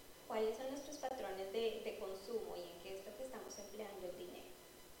cuáles son nuestros patrones de consumo y en qué es lo que estamos empleando el dinero.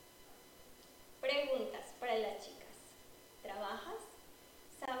 Preguntas para las chicas. ¿Trabajas?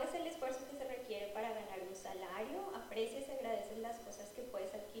 ¿Sabes el esfuerzo que se requiere para ganar un salario? ¿Aprecias y agradeces las cosas que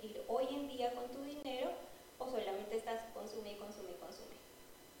puedes adquirir hoy en día con tu dinero? ¿O solamente estás consume y consume y consume?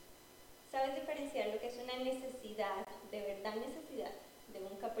 ¿Sabes diferenciar lo que es una necesidad, de verdad necesidad, de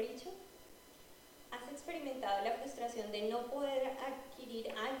un capricho? ¿Has experimentado la frustración de no poder adquirir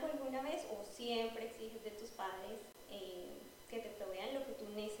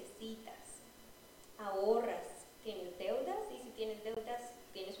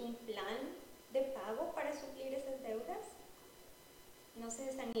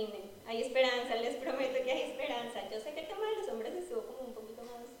desanimen. Hay esperanza, les prometo que hay esperanza. Yo sé que el tema de los hombres estuvo como un poquito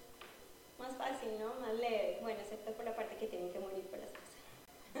más fácil, ¿no? Más leve. Bueno, excepto por la parte que tienen que morir por las cosas.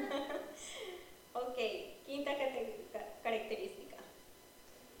 Ok, quinta característica.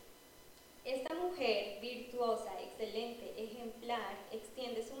 Esta mujer virtuosa, excelente, ejemplar,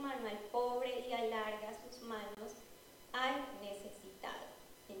 extiende su mano al pobre y alarga sus manos al necesitado.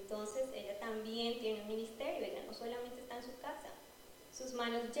 Entonces ella también tiene un ministerio, ella no solamente está en su casa. Sus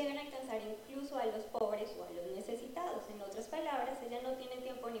manos llegan a alcanzar incluso a los pobres o a los necesitados. En otras palabras, ella no tiene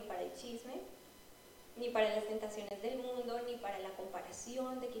tiempo ni para el chisme, ni para las tentaciones del mundo, ni para la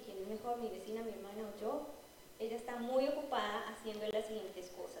comparación de que quién es mejor, mi vecina, mi hermana o yo. Ella está muy ocupada haciendo las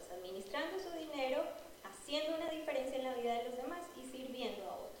siguientes cosas: administrando su dinero, haciendo una diferencia en la vida de los demás y sirviendo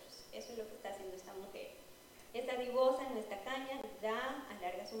a otros. Eso es lo que está haciendo esta mujer. Es dadivosa, no es tacaña, da,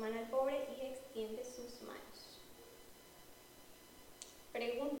 alarga su mano al pobre y extiende sus manos.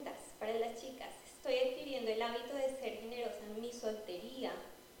 Preguntas para las chicas. ¿Estoy adquiriendo el hábito de ser generosa en mi soltería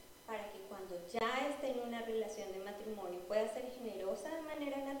para que cuando ya esté en una relación de matrimonio pueda ser generosa de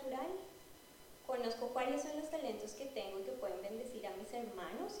manera natural? ¿Conozco cuáles son los talentos que tengo y que pueden bendecir a mis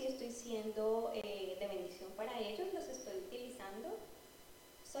hermanos y estoy siendo de bendición para ellos? ¿Los estoy utilizando?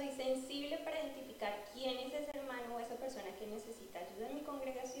 ¿Soy sensible para identificar quién es ese hermano o esa persona que necesita ayuda en mi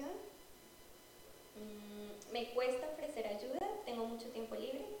congregación? ¿Me cuesta ofrecer ayuda? ¿Tengo mucho tiempo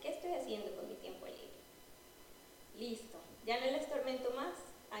libre? ¿Qué estoy haciendo con mi tiempo libre? Listo, ya no les tormento más.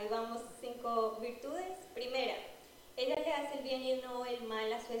 Ahí vamos, 5 virtudes. Primera, ella le hace el bien y no el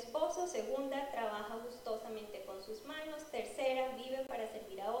mal a su esposo. Segunda, trabaja gustosamente con sus manos. Tercera, vive para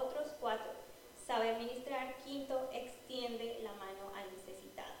servir a otros. 4, sabe administrar. Quinto, extiende la mano al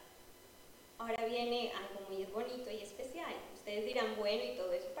necesitado. Ahora viene algo muy bonito y especial. Ustedes dirán, bueno, ¿y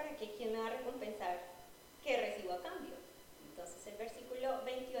todo eso para qué? ¿Quién me va a recompensar? ¿Qué recibo a cambio? Entonces el versículo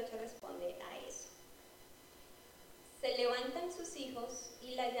 28 responde a eso. Se levantan sus hijos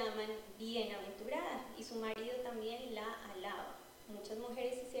y la llaman bienaventurada, y su marido también la alaba. Muchas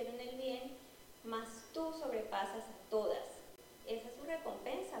mujeres hicieron el bien, mas tú sobrepasas a todas. Esa es su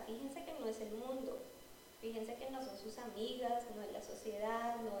recompensa. Fíjense que no es el mundo, fíjense que no son sus amigas, no es la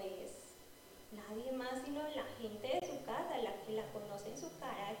sociedad, no es nadie más, sino la gente de su casa, la que la conoce en su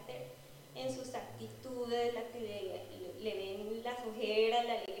carácter, en sus actitudes, la que le ven las ojeras,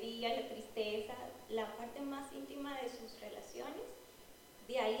 la alegría, la tristeza, la parte más íntima de sus relaciones.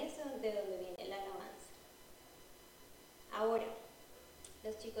 De ahí es de donde viene la alabanza. Ahora,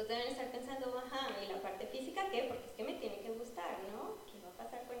 los chicos deben estar pensando, ajá, ¿y la parte física qué? Porque es que me tiene que gustar, ¿no? ¿Qué va a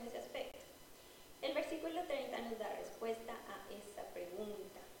pasar con ese aspecto? El versículo 30 nos da respuesta a esa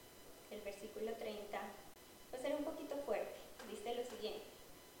pregunta. El versículo 30 va a ser un poquito fuerte. Dice lo siguiente: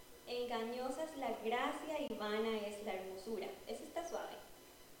 engañosa es la gracia y vana es la hermosura. Esa está suave.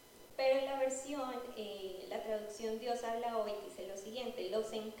 Pero en la versión, la traducción Dios habla hoy, dice lo siguiente: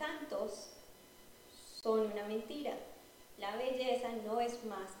 los encantos son una mentira. La belleza no es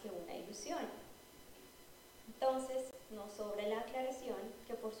más que una ilusión. Entonces, nos sobra la aclaración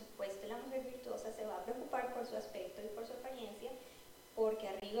que por supuesto la mujer virtuosa se va a preocupar por su aspecto y por su apariencia, porque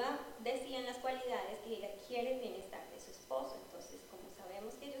arriba decían las cualidades que ella quiere el bienestar de su esposo. Entonces, como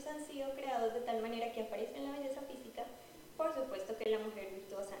sabemos que ellos han sido creados de tal manera que aparecen en la belleza física, por supuesto que la mujer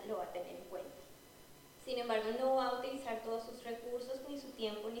virtuosa lo va a tener en cuenta. Sin embargo, no va a utilizar todos sus recursos, ni su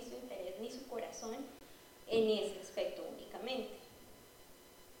tiempo, ni su interés, ni su corazón en ese aspecto únicamente.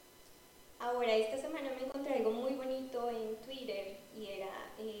 Ahora, esta semana me encontré algo muy bonito en Twitter y era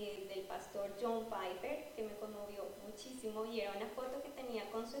del pastor John Piper, que me conmovió muchísimo, y era una foto que tenía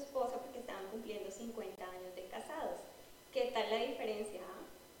con su esposa porque estaban cumpliendo 50 años de casados. ¿Qué tal la diferencia?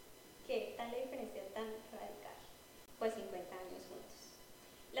 ¿Qué tal la diferencia tan radical? Pues 50 años juntos.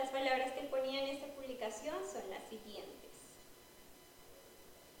 Las palabras que él ponía en esta publicación son las siguientes: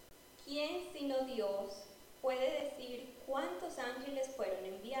 ¿quién sino Dios puede decir cuántos ángeles fueron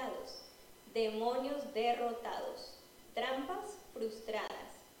enviados? Demonios derrotados, trampas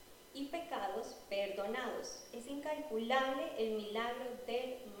frustradas y pecados perdonados. Es incalculable el milagro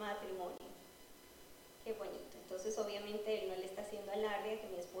del matrimonio. Qué bonito. Entonces, obviamente, él no le está haciendo alarde de que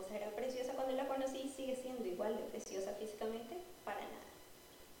mi esposa era preciosa cuando la conocí y sigue siendo igual de preciosa físicamente, para nada.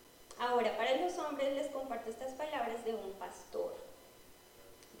 Ahora, para los hombres les comparto estas palabras de un pastor.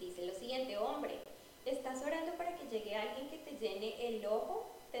 Dice lo siguiente: hombre, ¿estás orando para que llegue alguien que te llene el ojo?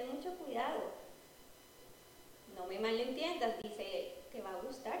 Ten mucho cuidado. No me malentiendas, dice él, te va a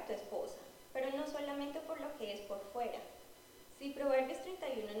gustar tu esposa, pero no solamente por lo que es por fuera. Si Proverbios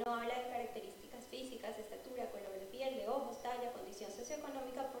 31 no habla de características físicas, estatura, color de piel, de ojos, talla, condición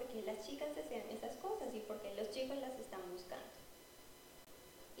socioeconómica, porque las chicas desean esas cosas y porque los chicos las están buscando.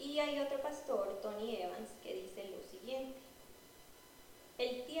 hay otro pastor, Tony Evans, que dice lo siguiente: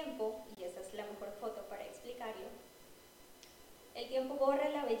 el tiempo, y esa es la mejor foto para explicarlo, el tiempo borra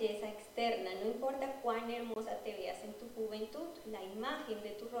la belleza externa, no importa cuán hermosa te veas en tu juventud, la imagen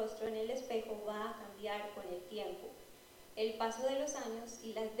de tu rostro en el espejo va a cambiar con el tiempo. El paso de los años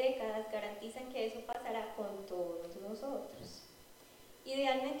y las décadas garantizan que eso pasará con todos nosotros.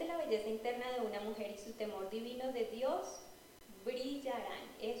 Idealmente la belleza interna de una mujer y su temor divino de Dios brillarán,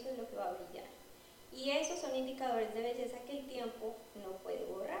 eso es lo que va a brillar. Y esos son indicadores de belleza que el tiempo no puede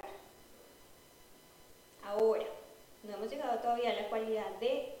borrar. Ahora, no hemos llegado todavía a la cualidad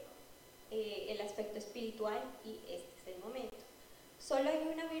de el aspecto espiritual y este es el momento. Solo hay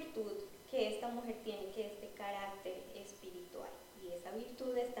una virtud que esta mujer tiene, que es de carácter espiritual, y esa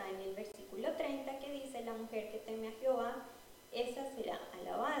virtud está en el versículo 30, que dice: la mujer que teme a Jehová, esa será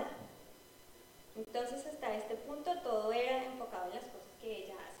alabada. Entonces hasta este punto todo era enfocado en las cosas que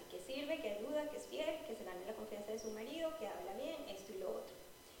ella hace, que sirve, que ayuda, que es fiel, que se gana la confianza de su marido, que habla bien, esto y lo otro.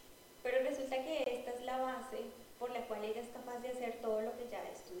 Pero resulta que esta es la base por la cual ella es capaz de hacer todo lo que ya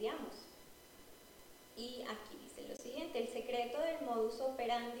estudiamos. Y aquí dice lo siguiente: el secreto del modus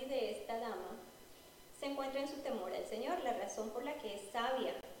operandi de esta dama se encuentra en su temor al Señor, la razón por la que es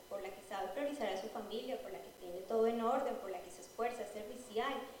sabia, por la que sabe priorizar a su familia, por la que tiene todo en orden, por la que se esfuerza, es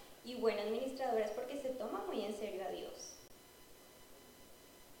servicial y buena administradora, es porque se toma muy en serio a Dios.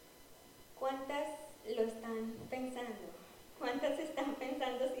 ¿Cuántas lo están pensando? ¿Cuántas están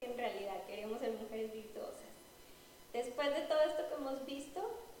pensando si en realidad queremos ser mujeres virtuosas? Después de todo esto que hemos visto,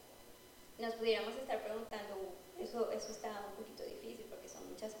 nos pudiéramos estar preguntando, eso está un poquito difícil porque son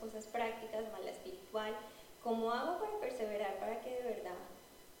muchas cosas prácticas, más la espiritual. ¿Cómo hago para perseverar para que de verdad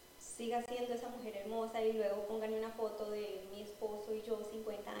siga siendo esa mujer hermosa y luego pongan una foto de mi esposo y yo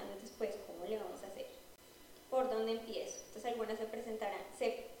 50 años después? ¿Cómo le vamos a hacer? ¿Por dónde empiezo? Entonces algunas se preguntarán,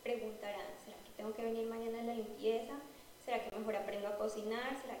 ¿será que tengo que venir mañana a la limpieza? ¿Será que mejor aprendo a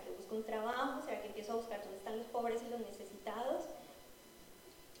cocinar? ¿Será que busco un trabajo? ¿Será que empiezo a buscar dónde están los pobres y los necesitados?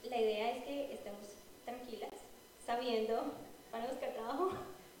 La idea es que estemos tranquilas, sabiendo, ¿van a buscar trabajo?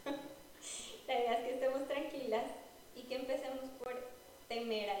 La idea es que estemos tranquilas y que empecemos por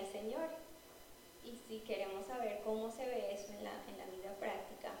temer al Señor. Y si queremos saber cómo se ve eso en la vida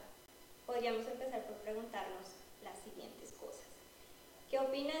práctica, podríamos empezar por preguntarnos las siguientes cosas. ¿Qué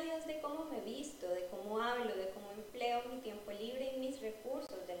opina Dios de cómo me visto, de cómo hablo, de cómo empleo mi tiempo libre y mis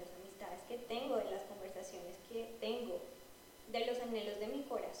recursos, de las amistades que tengo, de las conversaciones que tengo, de los anhelos de mi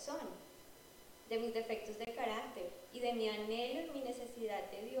corazón, de mis defectos de carácter y de mi anhelo y mi necesidad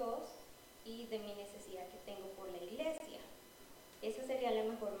de Dios y de mi necesidad que tengo por la iglesia? Esa sería la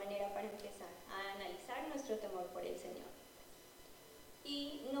mejor manera para empezar a analizar nuestro temor por el Señor.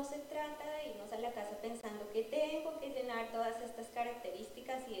 Y no se trata de irnos a la casa pensando que tengo que llenar todas estas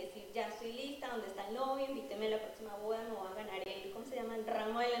características y decir, ya estoy lista, ¿dónde está el novio? Invíteme a la próxima boda, me voy a ganar el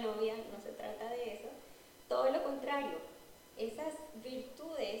ramo de la novia. No se trata de eso. Todo lo contrario, esas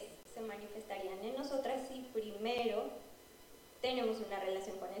virtudes se manifestarían en nosotras si primero tenemos una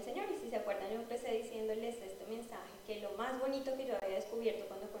relación con el Señor. Y si se acuerdan, yo empecé diciéndoles este mensaje, que lo más bonito que yo había descubierto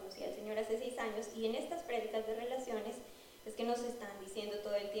cuando conocí al Señor hace 6 años, y en estas prédicas de relaciones, es que nos están diciendo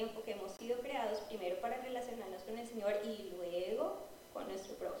todo el tiempo que hemos sido creados primero para relacionarnos con el Señor y luego con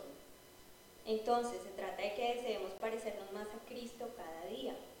nuestro prójimo. Entonces se trata de que deseemos parecernos más a Cristo cada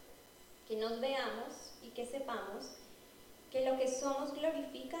día, que nos veamos y que sepamos que lo que somos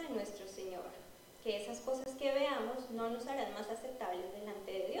glorifica a nuestro Señor, que esas cosas que veamos no nos harán más aceptables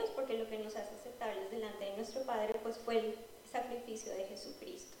delante de Dios, porque lo que nos hace aceptables delante de nuestro Padre pues fue el sacrificio de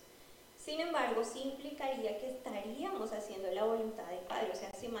Jesucristo. Sin embargo, sí implicaría que estaríamos haciendo la voluntad del Padre. O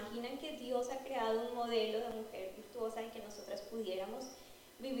sea, ¿se imaginan que Dios ha creado un modelo de mujer virtuosa en que nosotras pudiéramos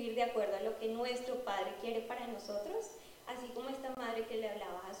vivir de acuerdo a lo que nuestro Padre quiere para nosotros? Así como esta madre que le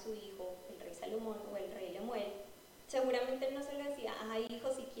hablaba a su hijo, el rey Salomón o el rey Lemuel, seguramente no se le decía, ay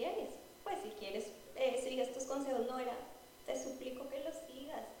hijo, si quieres, pues si quieres, sigue estos consejos, no era, te suplico que los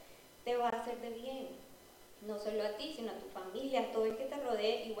sigas, te va a hacer de bien. No solo a ti, sino a tu familia, a todo el que te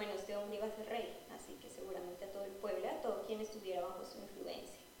rodee, y bueno, este hombre iba a ser rey, así que seguramente a todo el pueblo, a todo quien estuviera bajo su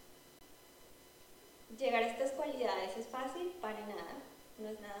influencia. Llegar a estas cualidades es fácil, para nada, no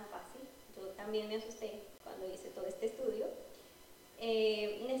es nada fácil. Yo también me asusté cuando hice todo este estudio.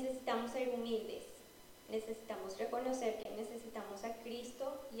 Necesitamos ser humildes, necesitamos reconocer que necesitamos a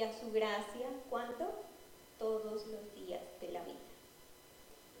Cristo y a su gracia, ¿cuánto? Todos los días de la vida.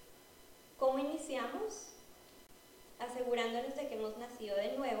 ¿Cómo iniciamos? Asegurándonos de que hemos nacido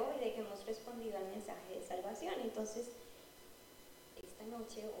de nuevo y de que hemos respondido al mensaje de salvación. Entonces, esta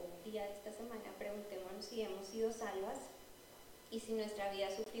noche o un día de esta semana, preguntémonos si hemos sido salvas y si nuestra vida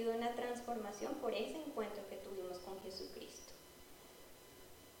ha sufrido una transformación por ese encuentro que tuvimos con Jesucristo.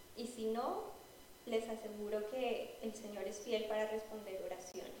 Y si no, les aseguro que el Señor es fiel para responder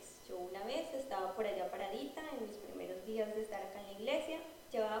oraciones. Yo una vez estaba por allá paradita en mis primeros días de estar acá en la iglesia,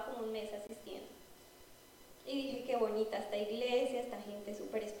 llevaba como un mes asistiendo. Y dije, qué bonita esta iglesia, esta gente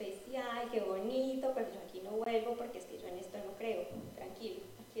súper especial, qué bonito, pero yo aquí no vuelvo porque es que yo en esto no creo. Tranquilo,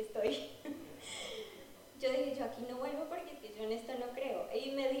 aquí estoy. Yo dije, yo aquí no vuelvo porque es que yo en esto no creo. E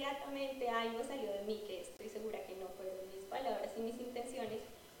inmediatamente algo salió de mí, que estoy segura que no fueron mis palabras y mis intenciones,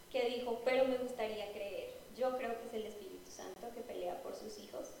 que dijo, pero me gustaría creer. Yo creo que es el Espíritu Santo que pelea por sus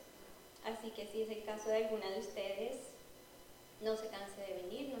hijos. Así que si es el caso de alguna de ustedes, no se canse de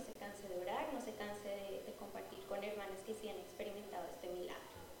venir, no se canse de orar, no se canse de compartir con hermanas que sí han experimentado este milagro.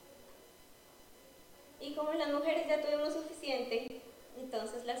 Y como las mujeres ya tuvimos suficiente,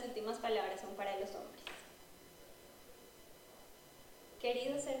 entonces las últimas palabras son para los hombres.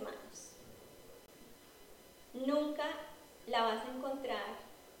 Queridos hermanos, nunca la vas a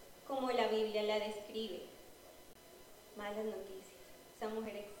encontrar como la Biblia la describe. Malas noticias. Esa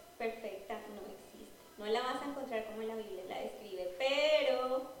mujer perfecta no existe. No la vas a encontrar como la Biblia la describe,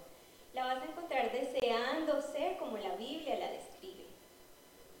 pero la vas a encontrar deseando ser como la Biblia la describe.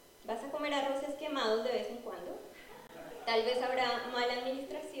 Vas a comer arroces quemados de vez en cuando. Tal vez habrá mala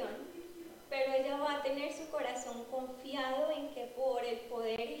administración, pero ella va a tener su corazón confiado en que por el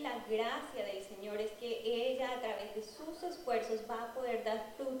poder y la gracia del Señor es que ella a través de sus esfuerzos va a poder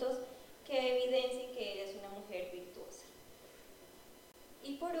dar frutos que evidencien que ella es una mujer virtuosa.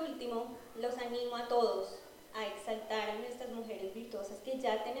 Y por último, los animo a todos a exaltar a nuestras mujeres virtuosas que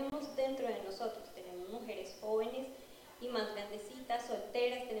ya tenemos dentro de nosotros. Tenemos mujeres jóvenes y más grandecitas,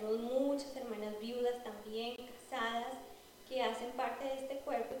 solteras, tenemos muchas hermanas viudas también, casadas, que hacen parte de este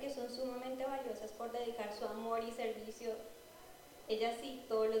cuerpo y que son sumamente valiosas por dedicar su amor y servicio, ellas sí,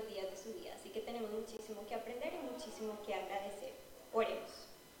 todos los días de su vida. Así que tenemos muchísimo que aprender y muchísimo que agradecer. Oremos.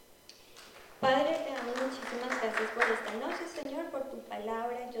 Padre, te damos muchísimas gracias por esta noche, Señor, por tu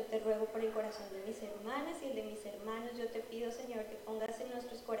palabra. Yo te ruego por el corazón de mis hermanas y el de mis hermanos. Yo te pido, Señor, que pongas en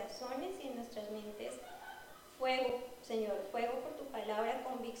nuestros corazones y en nuestras mentes fuego, Señor, fuego por tu palabra,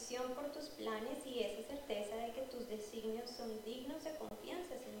 convicción por tus planes y esa certeza de que tus designios son dignos de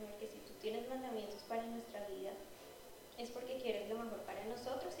confianza, Señor, que si tú tienes mandamientos para nuestra vida es porque quieres lo mejor para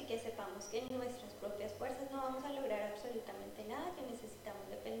nosotros y que sepamos que en nuestras propias fuerzas no vamos a lograr absolutamente nada, que necesitamos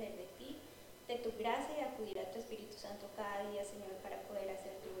depender de ti, de tu gracia y acudir a tu Espíritu Santo cada día, Señor, para poder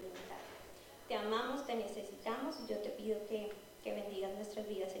hacer tu voluntad. Te amamos, te necesitamos y yo te pido que bendigas nuestras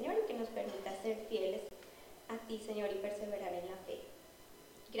vidas, Señor, y que nos permitas ser fieles a ti, Señor, y perseverar en la fe.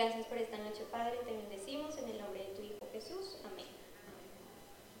 Gracias por esta noche, Padre, te bendecimos en el nombre de tu Hijo Jesús. Amén.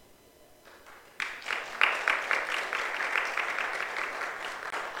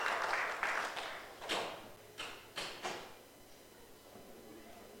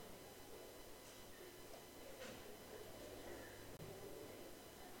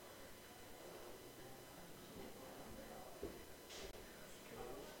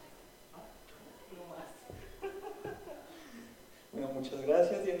 Bueno, muchas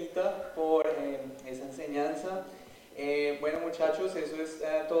gracias, Dianita, por esa enseñanza. Bueno, muchachos, eso es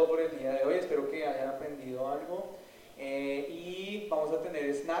todo por el día de hoy. Espero que hayan aprendido algo. Y vamos a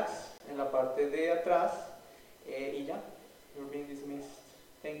tener snacks en la parte de atrás. Y ya, you're being dismissed.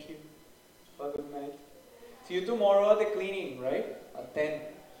 Thank you. Have a good night. See you tomorrow at the cleaning, right? At 10.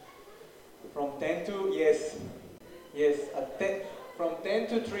 From 10 to, yes, at 10. From 10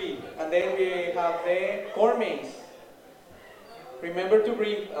 to 3. And then we have the corn maze. Remember to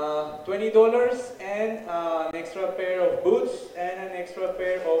bring $20 and an extra pair of boots and an extra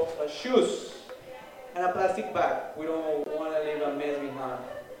pair of shoes and a plastic bag. We don't want to leave a mess behind.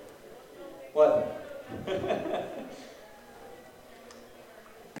 What?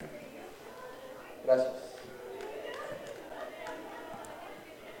 Gracias.